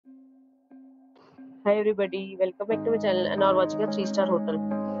Hi everybody, welcome back to my channel and are watching a 3-star hotel.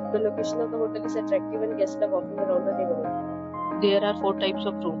 The location of the hotel is attractive and guests love walking around the neighborhood. There are 4 types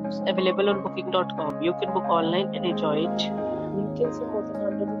of rooms available on booking.com. You can book online and enjoy it. You can see more than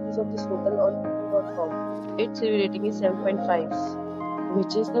 100 reviews of this hotel on booking.com. Its review rating is 7.5,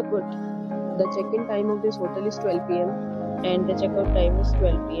 which is the good. The check-in time of this hotel is 12 p.m. and the check-out time is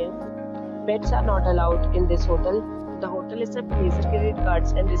 12 p.m. Pets are not allowed in this hotel. The hotel accepts major credit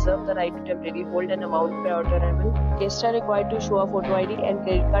cards and reserves the right to temporarily hold an amount prior to arrival. Guests are required to show a photo ID and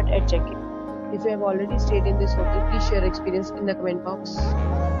credit card at check-in. If you have already stayed in this hotel, please share your experience in the comment box.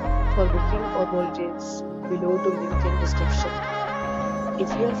 For booking or more details, below to link in description.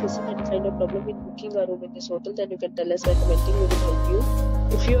 If you are facing any kind of problem in booking a room in this hotel, then you can tell us by commenting. We will help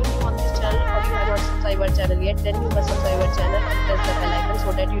you. If you are new on this channel or you have not subscribed our channel yet, then you must subscribe our channel and press the bell icon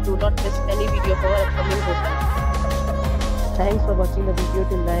so that you do not miss any video of our upcoming hotel. Thanks for watching the video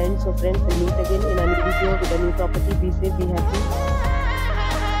till the end. So friends, we'll meet again in a new video with a new property. Be safe, be happy.